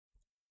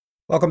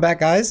Welcome back,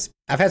 guys.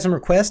 I've had some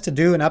requests to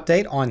do an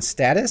update on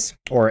status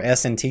or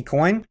SNT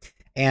coin,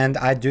 and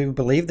I do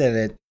believe that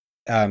it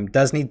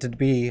does need to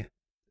be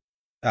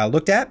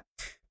looked at,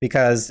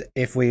 because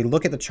if we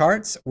look at the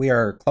charts, we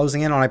are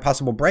closing in on a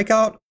possible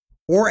breakout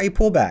or a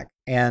pullback,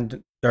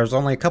 and there's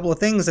only a couple of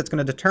things that's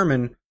going to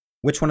determine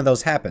which one of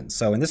those happens.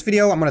 So in this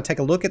video, I'm going to take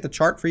a look at the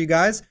chart for you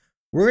guys.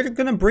 We're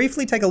going to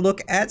briefly take a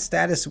look at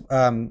Status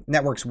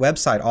Network's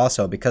website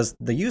also, because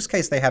the use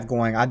case they have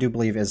going, I do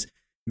believe, is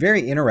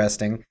very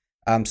interesting.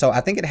 So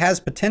I think it has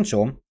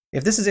potential.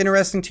 If this is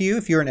interesting to you,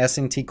 if you're an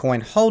SNT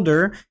coin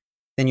holder,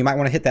 then you might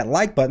want to hit that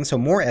like button so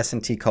more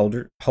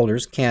SNT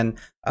holders can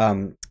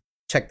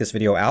check this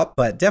video out.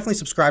 But definitely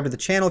subscribe to the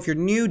channel if you're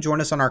new.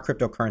 Join us on our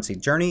cryptocurrency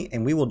journey,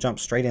 and we will jump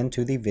straight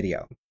into the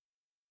video.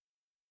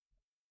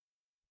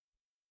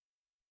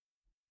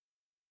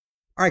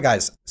 All right,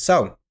 guys.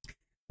 So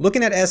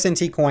looking at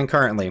SNT coin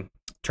currently,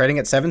 trading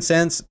at 7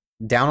 cents,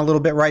 down a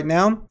little bit right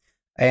now.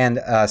 And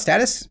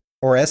Status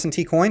or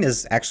SNT coin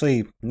is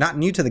actually not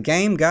new to the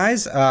game,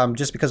 guys.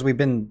 Just because we've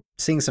been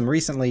seeing some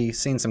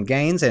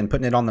gains and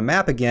putting it on the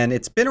map again.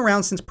 It's been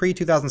around since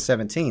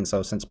pre-2017,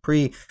 so since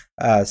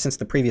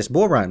the previous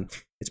bull run.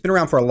 It's been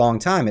around for a long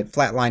time. It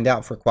flatlined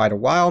out for quite a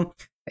while,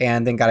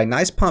 and then got a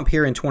nice pump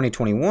here in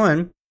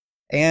 2021,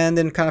 and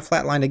then kind of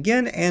flatlined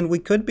again. And we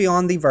could be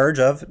on the verge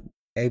of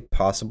a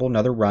possible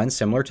another run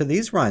similar to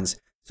these runs.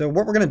 So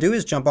what we're going to do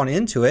is jump on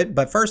into it.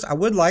 But first, I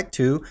would like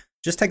to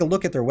just take a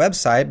look at their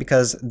website,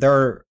 because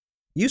their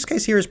use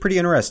case here is pretty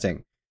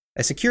interesting.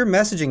 A secure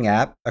messaging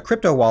app, a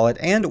crypto wallet,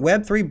 and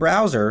Web3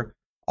 browser,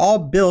 all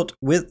built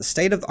with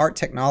state-of-the-art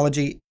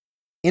technology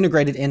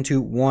integrated into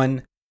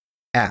one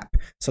app.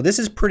 So this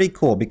is pretty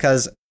cool,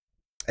 because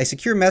a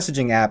secure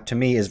messaging app to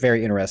me is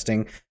very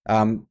interesting.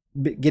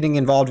 Getting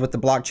involved with the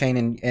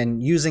blockchain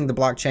and using the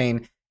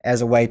blockchain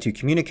as a way to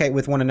communicate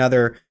with one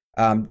another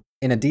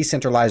in a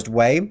decentralized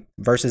way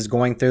versus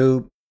going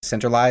through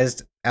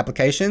centralized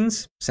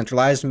applications,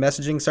 centralized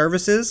messaging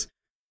services.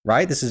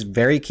 Right, this is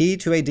very key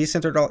to a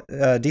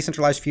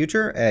decentralized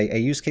future, a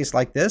use case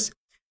like this.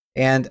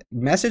 And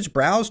message,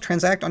 browse,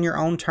 transact on your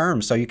own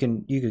terms, so you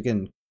can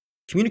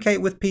communicate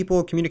with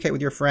people, communicate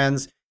with your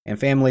friends and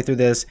family through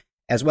this,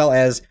 as well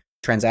as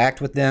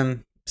transact with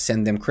them,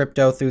 send them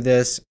crypto through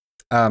this.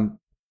 Not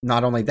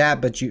only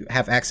that, but you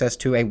have access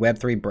to a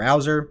Web3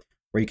 browser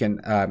where you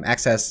can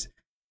access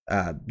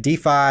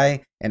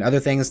DeFi and other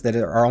things that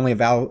are only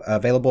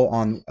available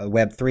on a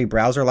Web3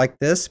 browser like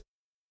this.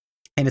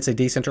 And it's a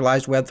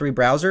decentralized Web3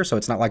 browser, so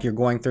it's not like you're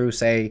going through,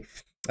 say,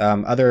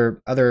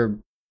 other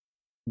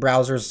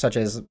browsers such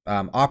as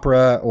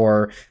Opera,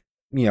 or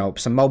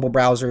some mobile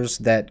browsers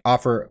that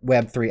offer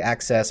Web3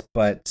 access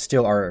but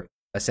still are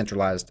a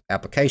centralized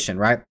application,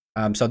 right?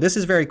 So this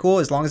is very cool,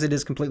 as long as it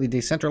is completely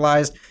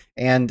decentralized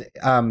and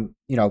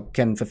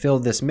can fulfill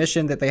this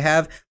mission that they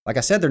have. Like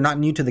I said, they're not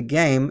new to the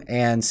game,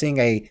 and seeing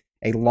a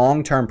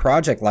long-term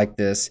project like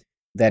this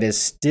that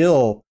is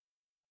still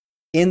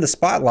in the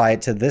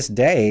spotlight to this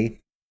day.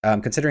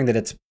 Considering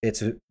that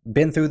it's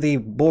been through the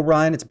bull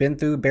run, it's been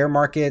through bear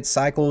market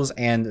cycles,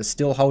 and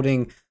still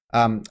holding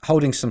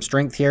some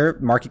strength here.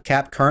 Market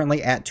cap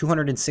currently at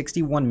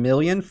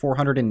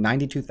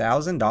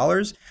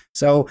 $261,492,000.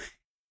 So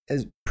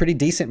it's pretty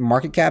decent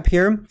market cap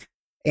here,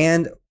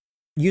 and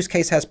use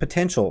case has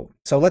potential.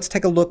 So let's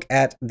take a look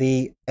at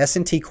the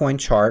SNT coin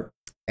chart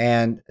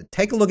and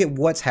take a look at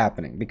what's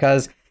happening,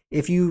 because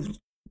if you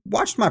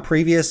watched my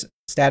previous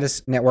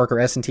Status Network or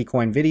SNT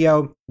coin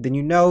video, then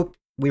you know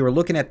we were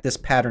looking at this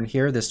pattern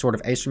here, this sort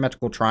of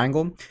asymmetrical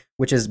triangle,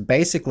 which is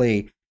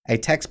basically a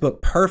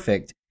textbook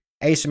perfect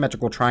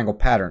asymmetrical triangle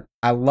pattern.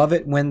 I love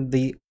it when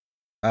the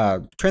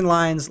trend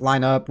lines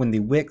line up, when the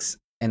wicks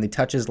and the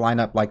touches line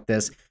up like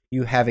this.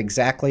 You have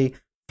exactly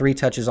 3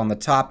 touches on the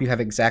top. You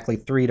have exactly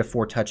 3 to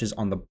 4 touches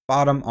on the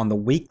bottom on the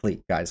weekly,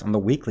 guys, on the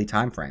weekly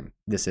time frame.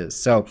 This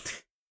is so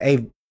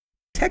a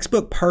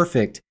textbook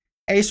perfect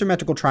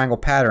asymmetrical triangle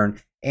pattern.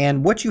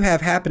 And what you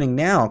have happening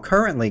now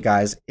currently,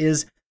 guys,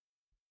 is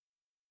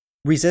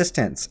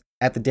resistance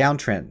at the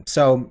downtrend.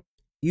 So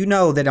you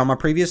know that on my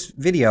previous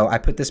video, I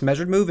put this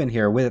measured move in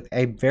here with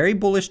a very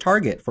bullish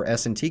target for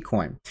SNT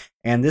coin.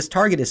 And this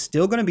target is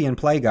still going to be in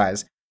play,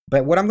 guys.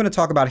 But what I'm going to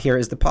talk about here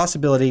is the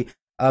possibility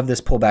of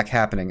this pullback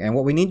happening. And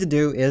what we need to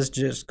do is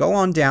just go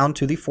on down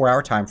to the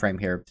 4-hour time frame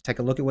here to take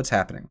a look at what's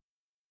happening.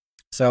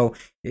 So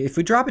if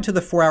we drop it to the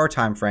 4-hour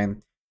time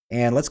frame,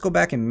 and let's go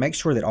back and make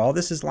sure that all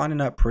this is lining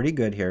up pretty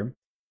good here.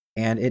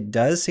 And it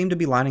does seem to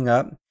be lining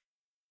up.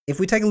 If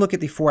we take a look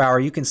at the 4-hour,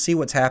 you can see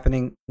what's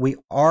happening. We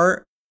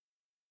are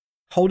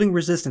holding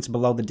resistance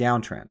below the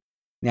downtrend.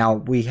 Now,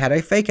 we had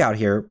a fake out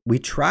here. We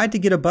tried to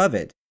get above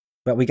it,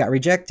 but we got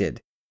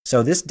rejected.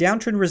 So this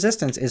downtrend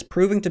resistance is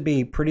proving to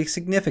be pretty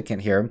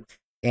significant here.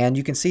 And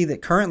you can see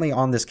that currently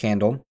on this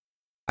candle,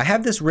 I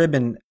have this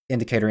ribbon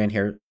indicator in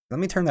here. Let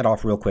me turn that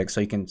off real quick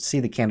so you can see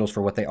the candles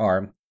for what they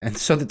are, and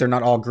so that they're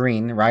not all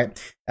green, right?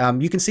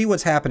 You can see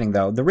what's happening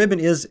though. The ribbon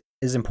is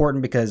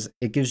important because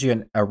it gives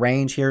you a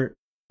range here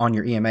on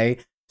your EMA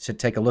to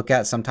take a look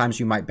at. Sometimes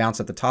you might bounce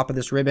at the top of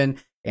this ribbon,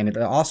 and it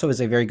also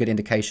is a very good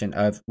indication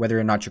of whether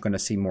or not you're going to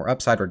see more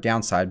upside or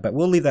downside, but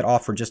we'll leave that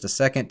off for just a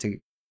second to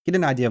get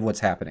an idea of what's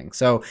happening.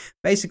 So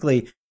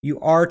basically, you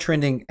are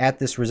trending at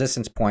this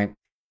resistance point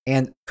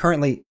and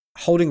currently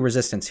holding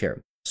resistance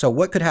here. So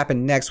what could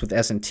happen next with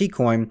SNT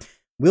coin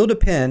will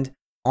depend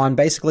on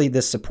basically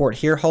this support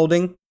here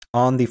holding.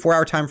 On the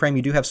 4-hour time frame,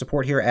 you do have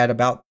support here at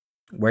about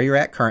where you're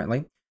at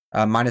currently,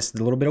 minus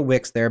the little bit of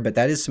wicks there, but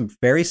that is some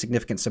very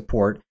significant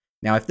support.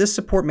 Now, if this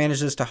support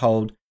manages to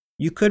hold,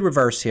 you could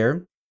reverse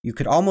here. You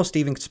could almost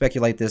even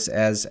speculate this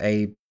as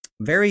a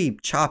very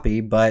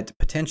choppy but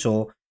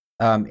potential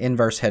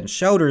inverse head and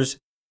shoulders,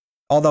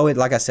 although it,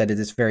 like I said, it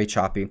is very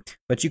choppy,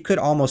 but you could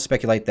almost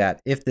speculate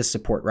that if this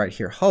support right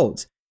here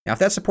holds. Now, if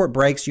that support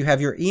breaks, you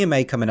have your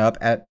EMA coming up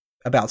at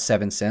about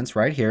 7 cents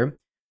right here,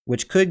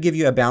 which could give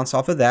you a bounce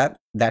off of that.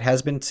 That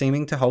has been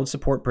seeming to hold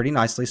support pretty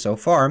nicely so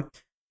far.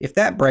 If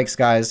that breaks,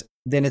 guys,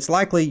 then it's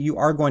likely you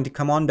are going to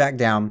come on back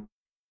down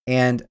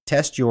and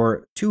test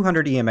your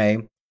 200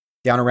 EMA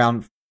down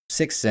around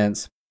 6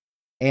 cents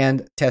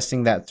and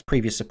testing that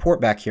previous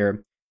support back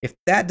here. If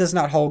that does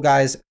not hold,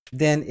 guys,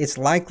 then it's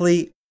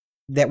likely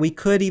that we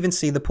could even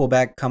see the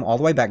pullback come all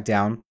the way back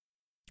down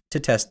to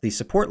test the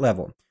support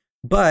level.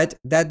 But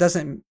that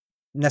doesn't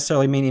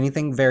necessarily mean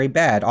anything very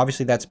bad.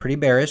 Obviously, that's pretty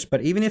bearish,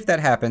 but even if that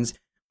happens,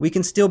 we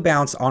can still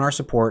bounce on our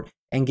support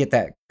and get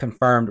that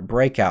confirmed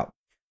breakout.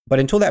 But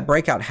until that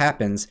breakout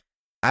happens,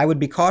 I would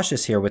be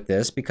cautious here with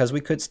this because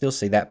we could still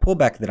see that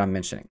pullback that I'm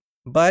mentioning.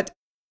 But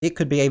it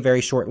could be a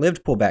very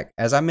short-lived pullback.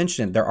 As I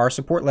mentioned, there are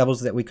support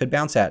levels that we could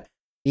bounce at.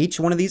 Each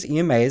one of these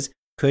EMAs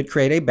could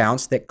create a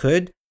bounce that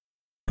could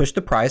push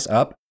the price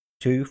up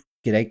to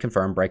get a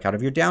confirmed breakout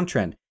of your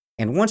downtrend.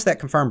 And once that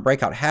confirmed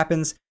breakout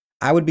happens,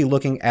 I would be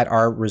looking at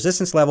our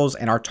resistance levels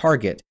and our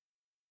target.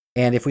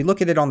 And if we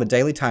look at it on the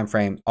daily time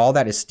frame, all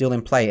that is still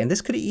in play. And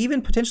this could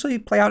even potentially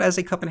play out as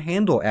a cup and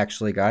handle,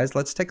 actually, guys.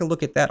 Let's take a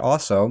look at that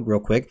also real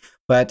quick.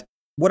 But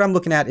what I'm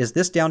looking at is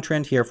this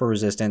downtrend here for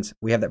resistance.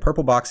 We have that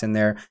purple box in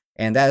there,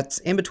 and that's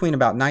in between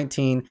about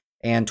 19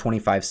 and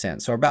 25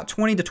 cents. So about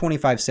 20 to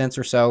 25 cents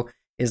or so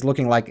is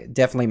looking like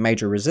definitely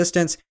major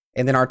resistance.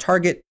 And then our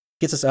target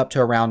gets us up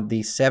to around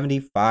the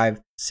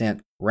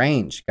 75-cent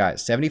range,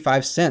 guys.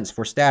 75 cents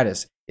for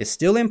status is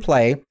still in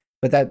play,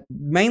 but that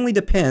mainly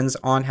depends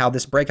on how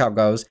this breakout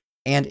goes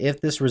and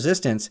if this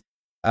resistance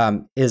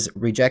is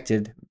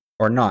rejected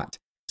or not.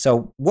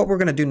 So what we're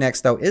going to do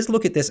next, though, is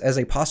look at this as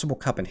a possible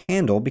cup and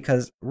handle,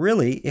 because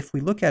really, if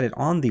we look at it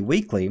on the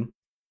weekly,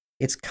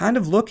 it's kind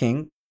of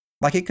looking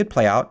like it could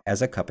play out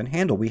as a cup and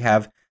handle. We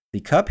have the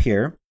cup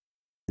here.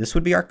 This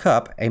would be our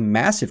cup, a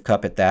massive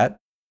cup at that.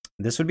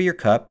 This would be your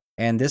cup,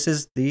 and this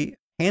is the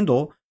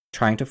handle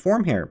trying to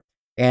form here.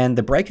 And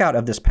the breakout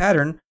of this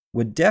pattern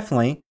would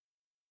definitely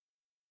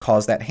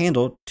cause that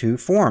handle to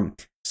form.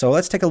 So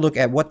let's take a look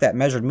at what that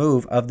measured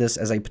move of this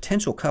as a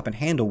potential cup and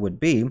handle would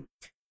be.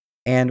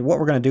 And what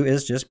we're going to do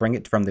is just bring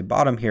it from the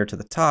bottom here to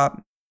the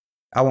top.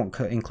 I won't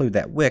include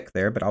that wick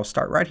there, but I'll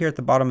start right here at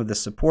the bottom of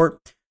this support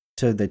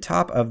to the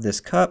top of this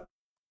cup,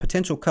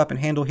 potential cup and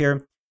handle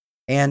here.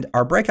 And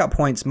our breakout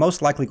point's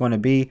most likely going to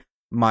be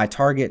my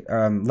target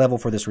level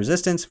for this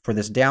resistance, for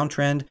this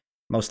downtrend.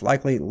 Most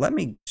likely, let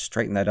me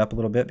straighten that up a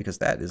little bit because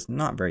that is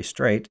not very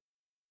straight.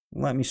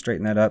 Let me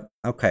straighten that up.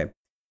 Okay.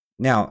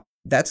 Now,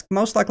 that's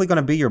most likely going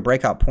to be your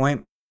breakout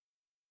point,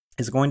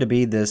 is going to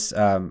be this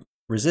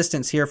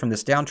resistance here from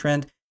this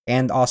downtrend,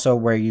 and also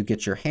where you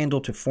get your handle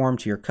to form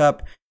to your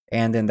cup,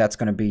 and then that's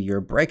going to be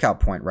your breakout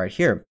point right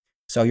here.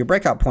 So your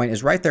breakout point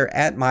is right there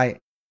at my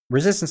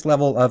resistance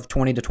level of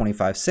 20 to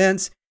 25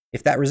 cents.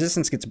 If that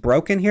resistance gets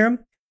broken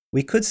here,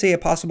 we could see a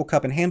possible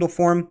cup and handle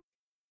form,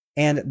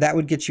 and that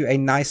would get you a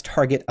nice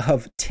target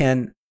of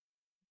 $10.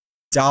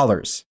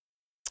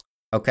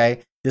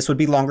 Okay, this would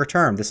be longer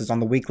term. This is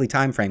on the weekly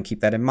time frame. Keep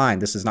that in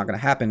mind. This is not going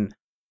to happen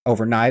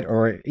overnight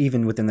or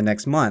even within the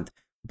next month.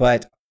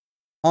 But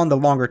on the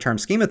longer term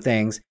scheme of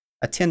things,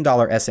 a $10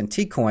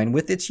 SNT coin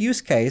with its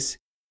use case,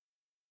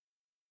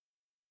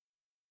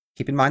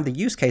 keep in mind the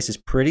use case is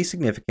pretty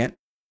significant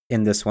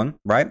in this one,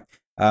 right?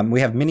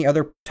 We have many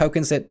other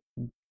tokens that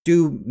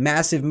do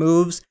massive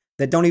moves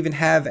that don't even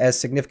have as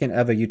significant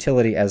of a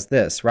utility as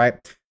this, right?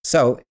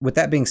 So with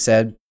that being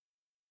said,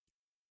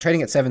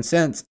 trading at 7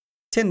 cents,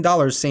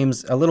 $10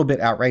 seems a little bit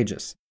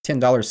outrageous.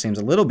 $10 seems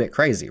a little bit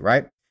crazy,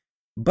 right?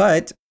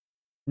 But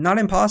not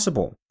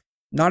impossible.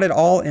 Not at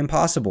all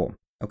impossible,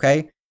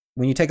 okay?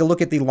 When you take a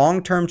look at the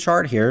long-term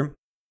chart here,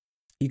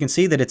 you can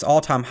see that its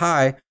all-time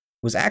high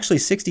was actually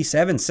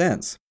 67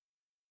 cents.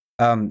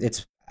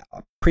 Its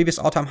previous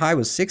all-time high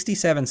was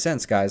 67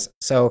 cents, guys.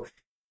 So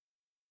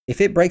if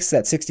it breaks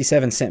that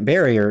 67-cent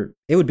barrier,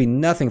 it would be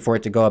nothing for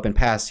it to go up and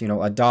pass,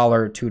 $1,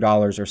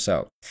 $2 or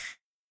so.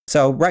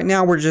 So right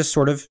now we're just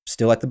sort of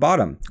still at the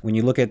bottom. When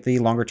you look at the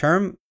longer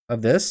term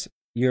of this,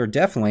 you're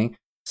definitely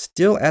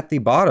still at the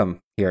bottom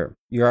here.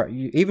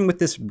 Even with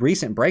this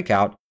recent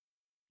breakout,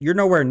 you're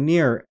nowhere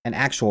near an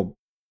actual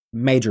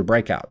major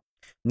breakout.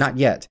 Not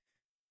yet.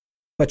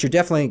 But you're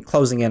definitely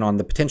closing in on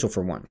the potential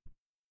for one.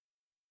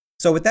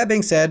 So with that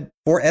being said,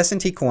 for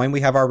SNT coin,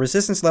 we have our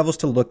resistance levels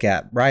to look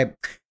at, right?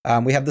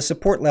 We have the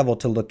support level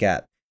to look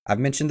at. I've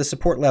mentioned the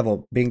support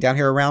level being down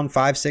here around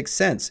 5-6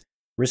 cents.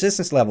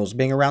 Resistance levels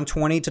being around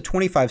 20 to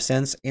 25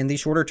 cents in the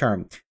shorter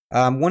term.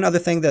 One other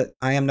thing that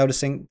I am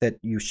noticing that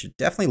you should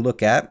definitely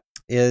look at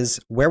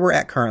is where we're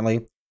at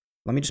currently.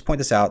 Let me just point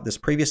this out. This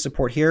previous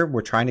support here,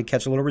 we're trying to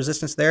catch a little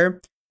resistance there.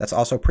 That's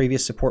also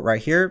previous support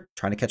right here,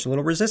 trying to catch a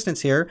little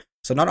resistance here.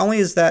 So not only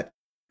is that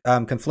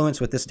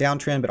confluence with this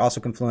downtrend, but also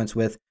confluence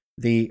with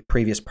the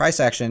previous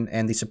price action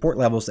and the support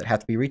levels that have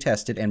to be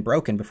retested and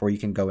broken before you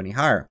can go any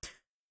higher.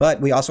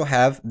 But we also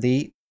have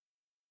the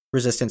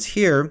resistance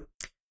here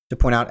to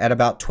point out at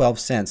about 12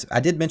 cents. I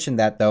did mention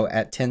that though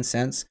at 10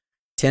 cents,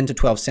 10 to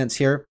 12 cents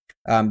here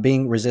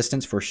being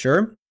resistance for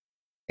sure.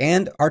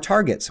 And our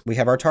targets, we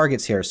have our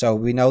targets here. So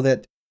we know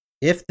that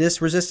if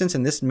this resistance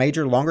and this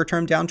major longer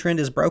term downtrend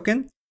is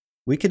broken,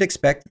 we could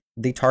expect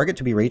the target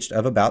to be reached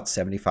of about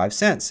 75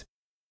 cents.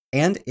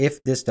 And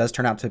if this does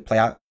turn out to play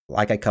out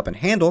like a cup and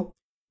handle,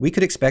 we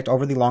could expect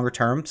over the longer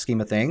term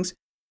scheme of things,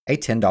 a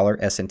 $10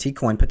 SNT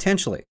coin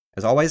potentially.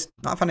 As always,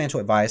 not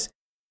financial advice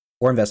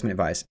or investment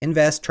advice.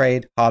 Invest,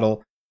 trade,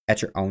 hodl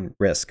at your own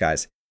risk,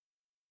 guys.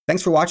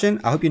 Thanks for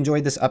watching. I hope you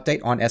enjoyed this update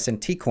on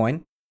SNT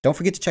coin. Don't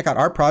forget to check out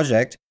our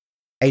project,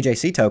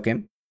 AJC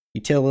token,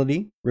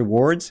 utility,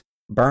 rewards,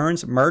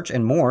 burns, merch,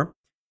 and more.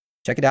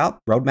 Check it out.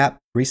 Roadmap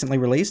recently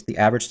released. The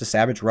Average to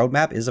Savage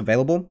roadmap is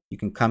available. You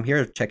can come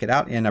here, check it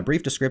out in a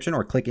brief description,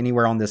 or click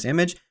anywhere on this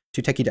image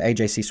to take you to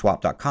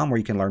ajcswap.com where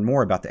you can learn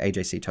more about the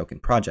AJC token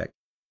project.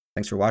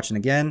 Thanks for watching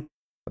again.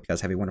 Hope you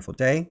guys have a wonderful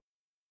day,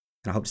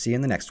 and I hope to see you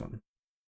in the next one.